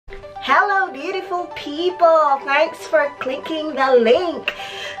Hello beautiful people, thanks for clicking the link.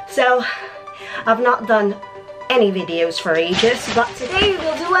 So I've not done any videos for ages, but today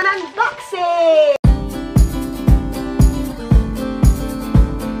we'll do an unboxing.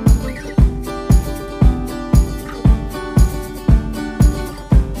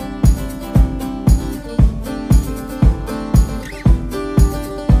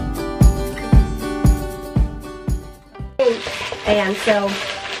 And so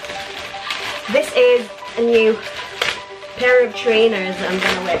this is a new pair of trainers I'm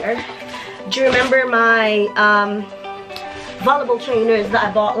gonna wear. Do you remember my volleyball trainers that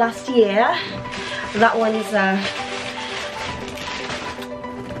I bought last year? That one's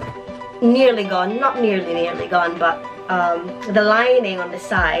nearly gone, not nearly gone, but the lining on the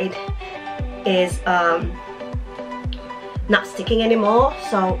side is not sticking anymore,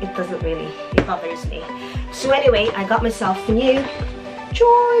 so it bothers me. So anyway, I got myself new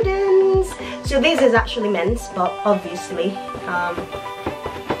Jordans. So this is actually men's, but obviously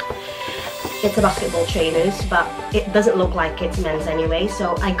it's a basketball trainers, but it doesn't look like it's men's anyway.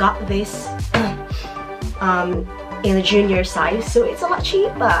 So I got this in a junior size, so it's a lot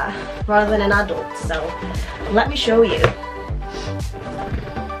cheaper rather than an adult. So let me show you.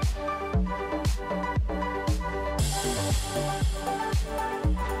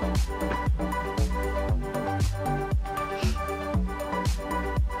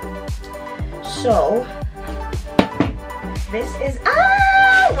 So this is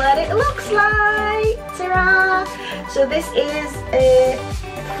what it looks like. Ta-ra! So this is a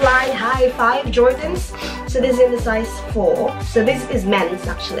Fly High 5 Jordans. So this is in the size 4. So this is men's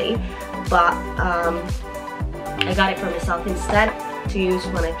actually, but I got it for myself instead to use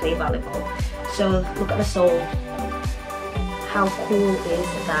when I play volleyball. So look at the sole. How cool is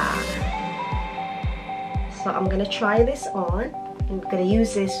that? So I'm gonna try this on. I'm gonna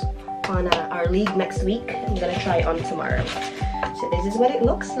use this on our league next week. I'm gonna try it on tomorrow. So this is what it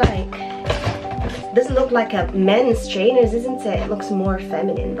looks like. It doesn't look like a men's trainers, isn't it? It looks more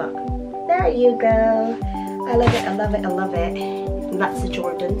feminine, but there you go. I love it, I love it, I love it. And that's the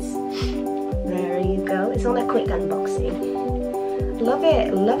Jordans. There you go. It's on a quick unboxing. Love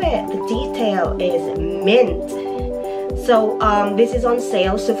it, love it. The detail is mint. So this is on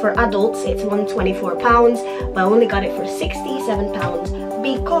sale. So for adults it's £124, but I only got it for £67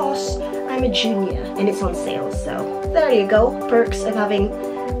 because I'm a junior and it's on sale. So there you go, perks of having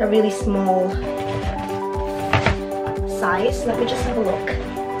a really small size. Let me just have a look.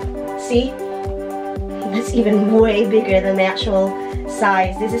 See, that's even way bigger than the actual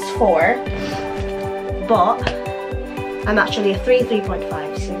size. This is 4, but I'm actually a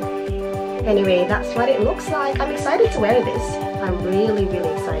 3.5. So anyway, that's what it looks like. I'm excited to wear this. I'm really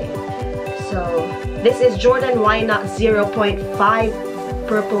excited. So this is Jordan Why Not 0.5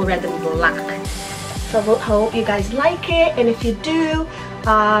 purple, red and black. So I hope you guys like it, and if you do,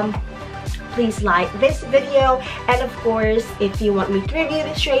 please like this video, and of course if you want me to review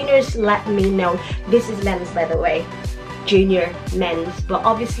these trainers, let me know. This is men's, by the way, junior men's, but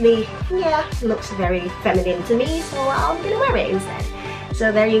obviously yeah, it looks very feminine to me, so I'm gonna wear it instead.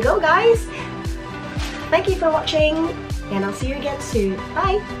 So there you go guys, thank you for watching and I'll see you again soon.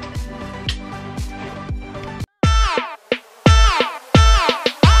 Bye.